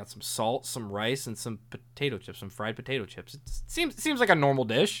thing. You got some salt, some rice, and some potato chips, some fried potato chips. It seems like a normal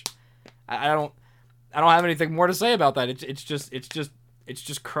dish. I don't have anything more to say about that. It's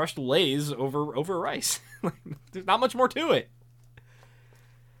just crushed Lay's over rice. There's not much more to it.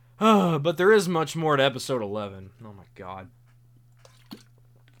 But there is much more to episode 11. Oh my God.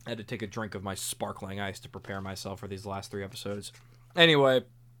 I had to take a drink of my sparkling ice to prepare myself for these last 3 episodes. Anyway,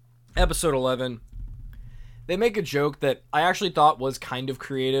 episode 11. They make a joke that I actually thought was kind of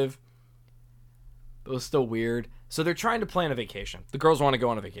creative, but was still weird. So they're trying to plan a vacation. The girls want to go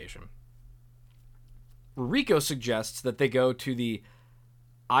on a vacation. Ruriko suggests that they go to the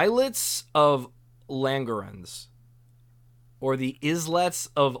Islets of Langerhans, or the Islets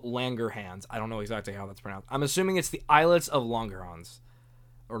of Langerhans. I don't know exactly how that's pronounced. I'm assuming it's the Islets of Langerhans,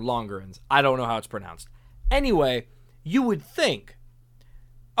 or Longerhans. I don't know how it's pronounced. Anyway, you would think,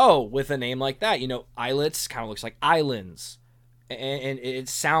 with a name like that, islets kind of looks like islands, and it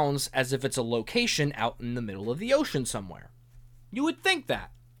sounds as if it's a location out in the middle of the ocean somewhere. You would think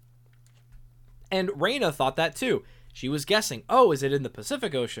that. And Reina thought that too. She was guessing, is it in the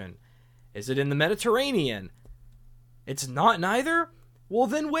Pacific Ocean? Is it in the Mediterranean? It's not neither? Well,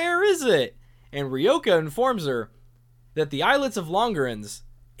 then where is it? And Ryoka informs her that the Islets of Longerhans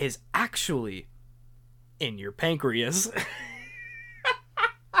is actually in your pancreas.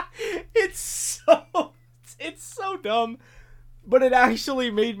 It's so dumb, but it actually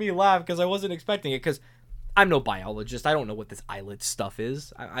made me laugh because I wasn't expecting it, because I'm no biologist. I don't know what this islet stuff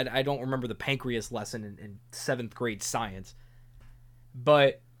is. I don't remember the pancreas lesson in 7th grade science.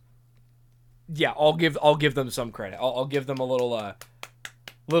 But yeah, I'll give them some credit. I'll give them a little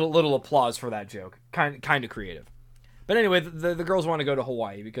applause for that joke. Kind of creative. But anyway, the girls want to go to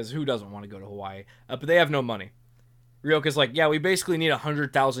Hawaii because who doesn't want to go to Hawaii? But they have no money. Ryoka's like, yeah, we basically need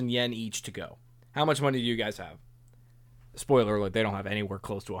 100,000 yen each to go. How much money do you guys have? Spoiler alert, they don't have anywhere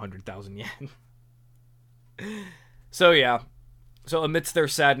close to 100,000 yen. So yeah. So amidst their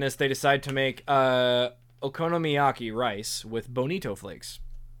sadness, they decide to make okonomiyaki rice with bonito flakes.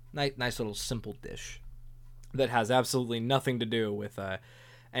 Nice little simple dish that has absolutely nothing to do with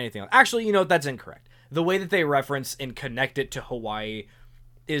anything else. Actually, you know, that's incorrect. The way that they reference and connect it to Hawaii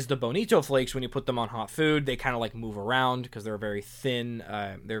is the bonito flakes. When you put them on hot food, they kind of like move around because they're very thin.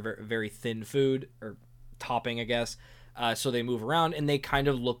 They're very thin food or topping, I guess. So they move around and they kind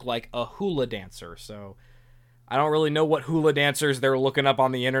of look like a hula dancer. So I don't really know what hula dancers they're looking up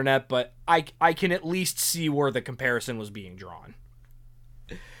on the internet, but I can at least see where the comparison was being drawn.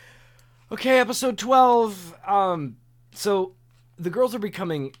 Okay, episode 12. So the girls are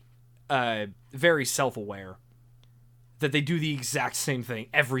becoming very self-aware that they do the exact same thing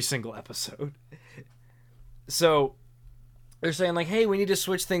every single episode. So they're saying like, hey, we need to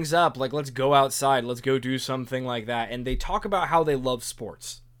switch things up. Like, let's go outside. Let's go do something like that. And they talk about how they love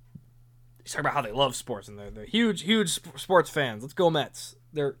sports. They talk about how they love sports. And they're huge sports fans. Let's go Mets.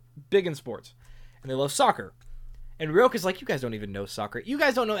 They're big in sports. And they love soccer. And Ryoka's like, you guys don't even know soccer. You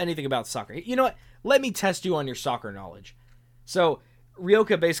guys don't know anything about soccer. You know what? Let me test you on your soccer knowledge. So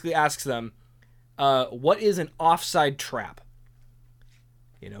Ryoka basically asks them, what is an offside trap?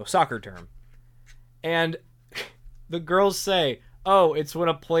 You know, soccer term. And the girls say, oh, it's when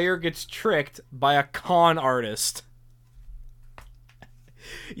a player gets tricked by a con artist.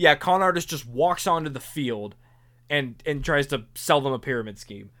 Yeah, con artist just walks onto the field and tries to sell them a pyramid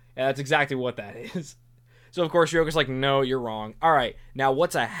scheme. And that's exactly what that is. So, of course, Ryoka's like, no, you're wrong. All right, now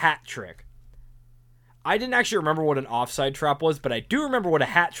what's a hat trick? I didn't actually remember what an offside trap was, but I do remember what a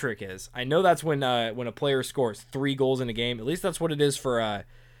hat trick is. I know that's when a player scores 3 goals in a game. At least that's what it is for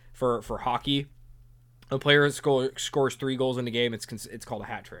hockey. A player scores 3 goals in a game. It's called a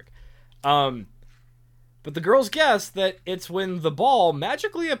hat trick. But the girls guess that it's when the ball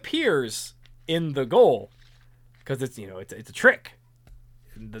magically appears in the goal, because it's a trick.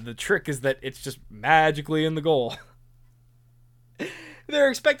 The trick is that it's just magically in the goal. They're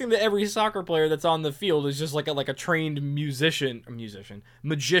expecting that every soccer player that's on the field is just like a trained magician,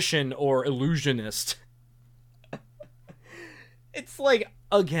 or illusionist. It's like,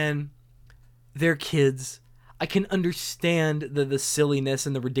 again, they're kids. I can understand the silliness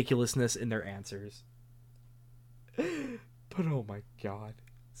and the ridiculousness in their answers. But oh my god,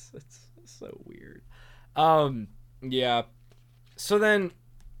 it's so weird. Yeah. So then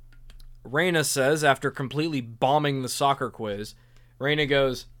Reina says, after completely bombing the soccer quiz, Reina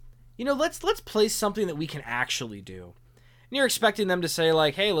goes, let's play something that we can actually do. And you're expecting them to say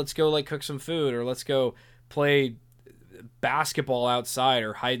like, hey, let's go like cook some food, or let's go play basketball outside,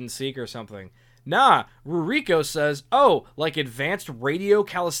 or hide and seek or something. Nah, Ruriko says, oh, like advanced radio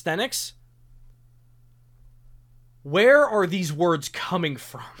calisthenics? Where are these words coming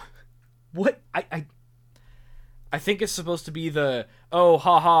from? What? I think it's supposed to be the, oh,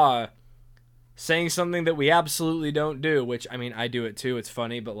 haha, saying something that we absolutely don't do, which, I mean, I do it too. It's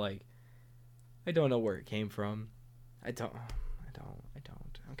funny, but, like, I don't know where it came from. I don't.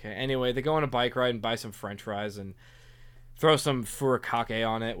 Okay, anyway, they go on a bike ride and buy some french fries and throw some furikake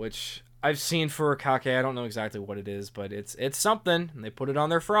on it, which I've seen furikake. I don't know exactly what it is, but it's something. And they put it on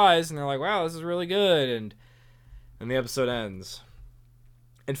their fries, and they're like, wow, this is really good. And the episode ends.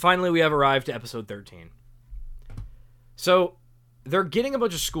 And finally, we have arrived to episode 13. So they're getting a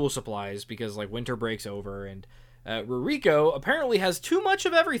bunch of school supplies because like winter breaks over, and Ruriko apparently has too much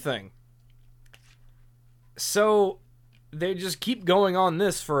of everything. So they just keep going on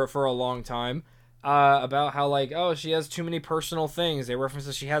this for a long time about how like, oh, she has too many personal things. They reference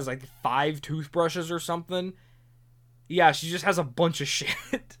that she has like 5 toothbrushes or something. Yeah, she just has a bunch of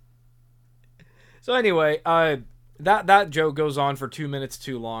shit. So anyway, that joke goes on for 2 minutes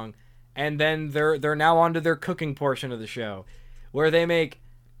too long. And then they're now on to their cooking portion of the show, where they make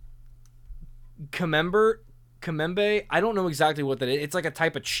camembert. I don't know exactly what that is. It's like a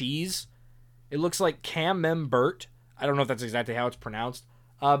type of cheese. It looks like camembert. I don't know if that's exactly how it's pronounced.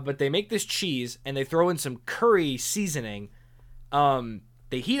 But they make this cheese, and they throw in some curry seasoning.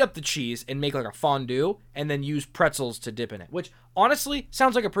 They heat up the cheese and make like a fondue, and then use pretzels to dip in it. Which, honestly,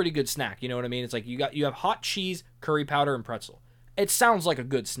 sounds like a pretty good snack. You know what I mean? It's like you have hot cheese, curry powder, and pretzel. It sounds like a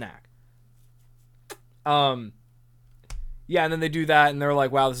good snack. Yeah, and then they do that, and they're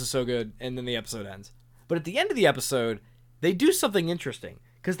like, wow, this is so good, and then the episode ends. But at the end of the episode, they do something interesting,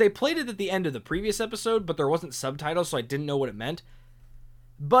 because they played it at the end of the previous episode, but there wasn't subtitles, so I didn't know what it meant.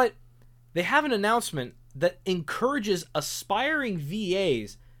 But they have an announcement that encourages aspiring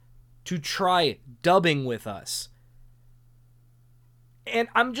VAs to try dubbing with us. And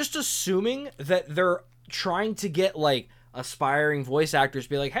I'm just assuming that they're trying to get, like, aspiring voice actors to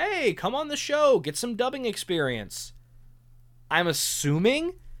be like, hey, come on the show, get some dubbing experience. I'm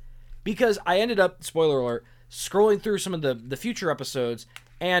assuming, because I ended up, spoiler alert, scrolling through some of the future episodes,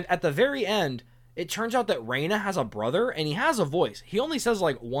 and at the very end, it turns out that Reina has a brother, and he has a voice. He only says,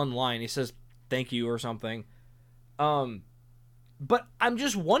 like, one line. He says, thank you, or something. But I'm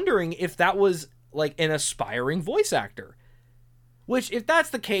just wondering if that was, like, an aspiring voice actor. Which, if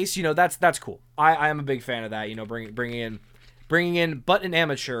that's the case, you know, that's cool. I am a big fan of that, you know, bringing in but an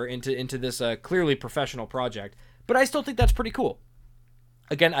amateur into this clearly professional project. But I still think that's pretty cool.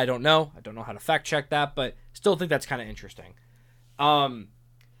 Again, I don't know how to fact check that, but still think that's kind of interesting.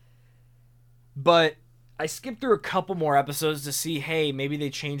 But I skipped through a couple more episodes to see, hey, maybe they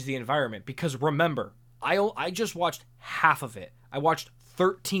changed the environment. Because remember, I just watched half of it. I watched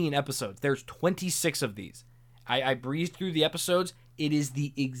 13 episodes. There's 26 of these. I breezed through the episodes. It is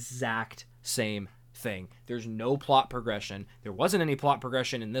the exact same thing. There's no plot progression. There wasn't any plot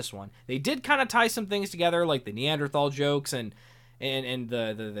progression in this one. They did kind of tie some things together, like the Neanderthal jokes and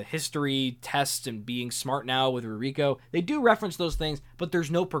the history tests and being smart now with Ruriko. They do reference those things, but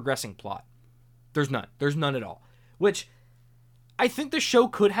there's no progressing plot. There's none. There's none at all. Which, I think the show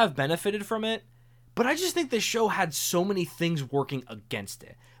could have benefited from it, but I just think the show had so many things working against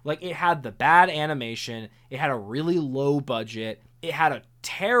it. Like, it had the bad animation, it had a really low budget, it had a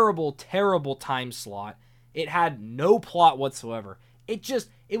terrible, terrible time slot, it had no plot whatsoever. It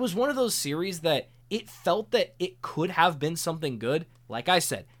was one of those series that it felt that it could have been something good. Like I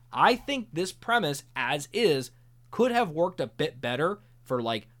said, I think this premise, as is, could have worked a bit better for,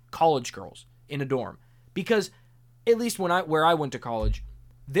 like, college girls in a dorm. Because, at least where I went to college,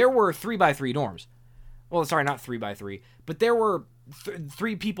 there were 3x3 dorms. Well, sorry, not 3x3, but there were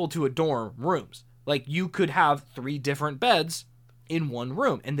 3 people to a dorm rooms. Like, you could have 3 different beds in one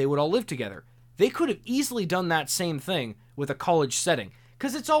room, and they would all live together. They could have easily done that same thing with a college setting.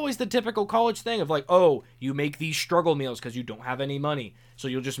 Because it's always the typical college thing of, like, oh, you make these struggle meals because you don't have any money. So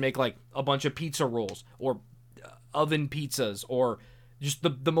you'll just make, like, a bunch of pizza rolls, or oven pizzas, or just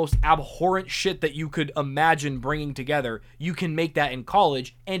the most abhorrent shit that you could imagine bringing together. You can make that in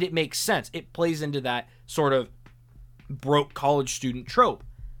college, and it makes sense. It plays into that sort of broke college student trope.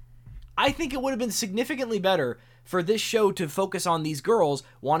 I think it would have been significantly better for this show to focus on these girls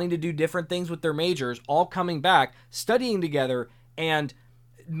wanting to do different things with their majors, all coming back, studying together, and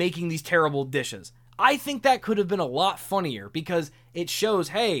making these terrible dishes. I think that could have been a lot funnier, because it shows,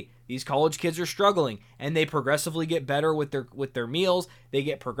 hey, these college kids are struggling, and they progressively get better with their meals, they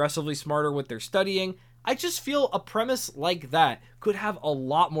get progressively smarter with their studying. I just feel a premise like that could have a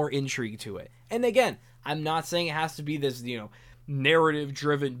lot more intrigue to it. And again, I'm not saying it has to be this, you know,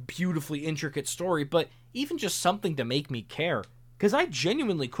 narrative-driven, beautifully intricate story, but even just something to make me care. Because I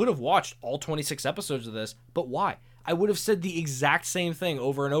genuinely could have watched all 26 episodes of this, but why? I would have said the exact same thing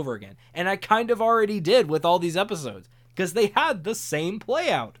over and over again. And I kind of already did with all these episodes, because they had the same play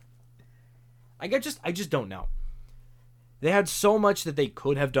out. I just don't know. They had so much that they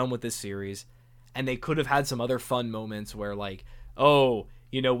could have done with this series, and they could have had some other fun moments where, like, oh,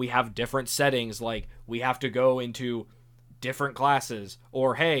 you know, we have different settings, like, we have to go into different classes,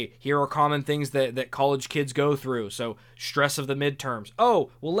 or hey, here are common things that college kids go through, so stress of the midterms. Oh,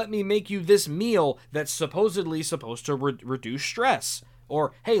 well, let me make you this meal that's supposedly supposed to reduce stress.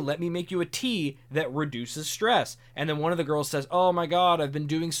 Or, hey, let me make you a tea that reduces stress. And then one of the girls says, oh my god, I've been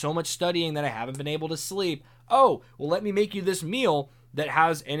doing so much studying that I haven't been able to sleep. Oh, well, let me make you this meal that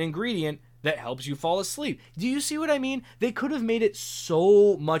has an ingredient that helps you fall asleep. Do you see what I mean? They could have made it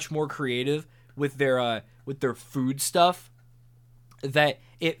so much more creative with their food stuff that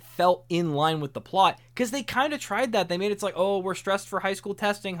it felt in line with the plot. Because they kind of tried that. They made it like, oh, we're stressed for high school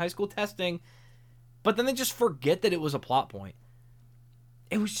testing. But then they just forget that it was a plot point.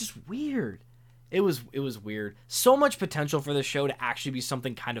 It was just weird. It was weird. So much potential for this show to actually be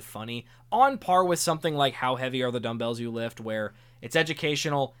something kind of funny, on par with something like How Heavy Are the Dumbbells You Lift, where it's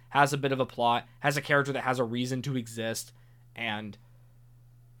educational, has a bit of a plot, has a character that has a reason to exist, and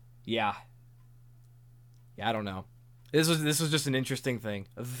yeah, I don't know. This was just an interesting thing.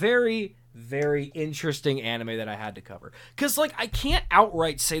 A very, very interesting anime that I had to cover. Because, like, I can't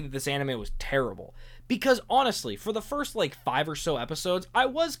outright say that this anime was terrible. Because, honestly, for the first, like, 5 or so episodes, I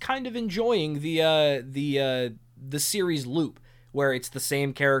was kind of enjoying the series loop, where it's the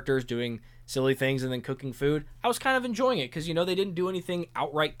same characters doing silly things and then cooking food. I was kind of enjoying it, because, you know, they didn't do anything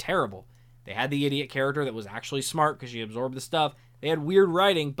outright terrible. They had the idiot character that was actually smart, because she absorbed the stuff. They had weird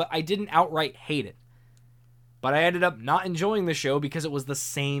writing, but I didn't outright hate it. but I ended up not enjoying the show because it was the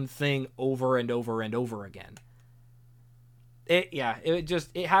same thing over and over and over again. It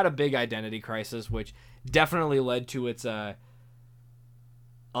had a big identity crisis, which definitely led to its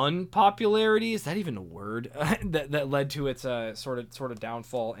unpopularity. Is that even a word? that led to its sort of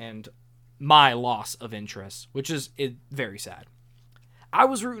downfall and my loss of interest, which is very sad. I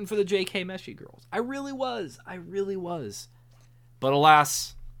was rooting for the J.K. Meshi girls. I really was. But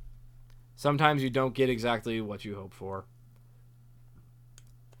alas, sometimes you don't get exactly what you hope for.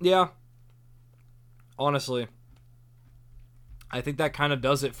 Yeah. Honestly, I think that kind of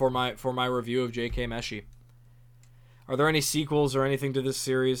does it for my review of J.K. Meshi. Are there any sequels or anything to this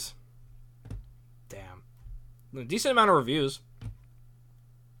series? Damn. A decent amount of reviews.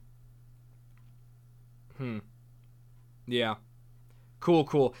 Yeah.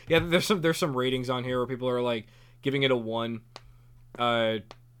 Cool. Yeah, there's some ratings on here where people are like giving it a 1 and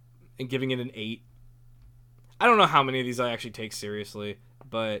giving it an 8. I don't know how many of these I actually take seriously,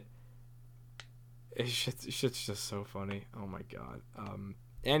 but shit's just so funny. Oh my god.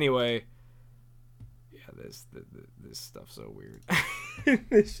 Anyway, yeah, this stuff's so weird.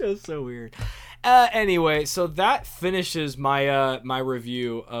 This show's so weird. Anyway, so that finishes my my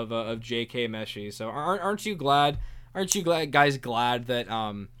review of J.K. Meshi. So aren't you glad? Aren't you guys glad that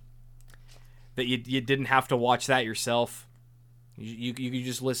that you didn't have to watch that yourself? You could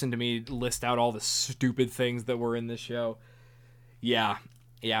just listen to me list out all the stupid things that were in this show. Yeah,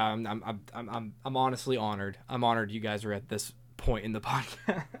 I'm honestly honored. I'm honored you guys are at this point in the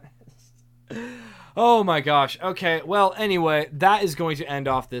podcast. Oh my gosh. Okay. Well, anyway, that is going to end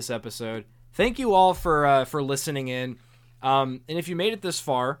off this episode. Thank you all for listening in. And if you made it this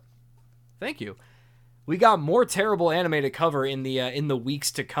far, thank you. We got more terrible anime to cover in the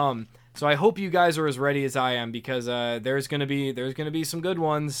weeks to come. So I hope you guys are as ready as I am, because there's gonna be some good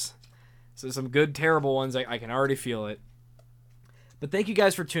ones. So some good terrible ones. I can already feel it. But thank you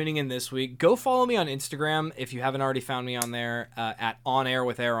guys for tuning in this week. Go follow me on Instagram if you haven't already found me on there, at On Air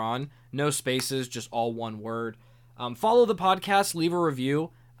with Aaron. No spaces, just all one word. Follow the podcast, leave a review.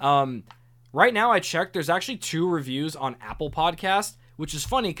 Right now I checked, there's actually 2 reviews on Apple Podcast, which is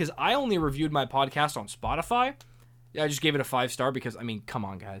funny because I only reviewed my podcast on Spotify. I just gave it a 5-star because, I mean, come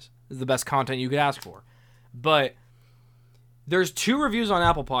on, guys. This is the best content you could ask for. But there's 2 reviews on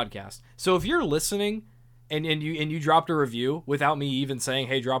Apple Podcast. So if you're listening and you dropped a review without me even saying,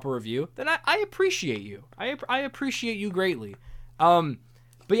 hey, drop a review, then I appreciate you. I appreciate you greatly. But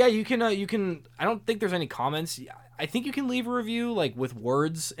yeah, you can, I don't think there's any comments. I think you can leave a review, like, with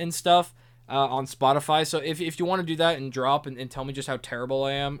words and stuff on Spotify. So if you want to do that and drop and tell me just how terrible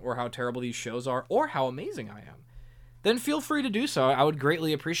I am, or how terrible these shows are, or how amazing I am, then feel free to do so. I would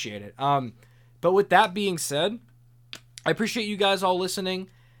greatly appreciate it. But with that being said, I appreciate you guys all listening,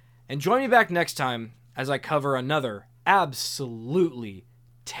 and join me back next time as I cover another absolutely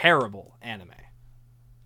terrible anime.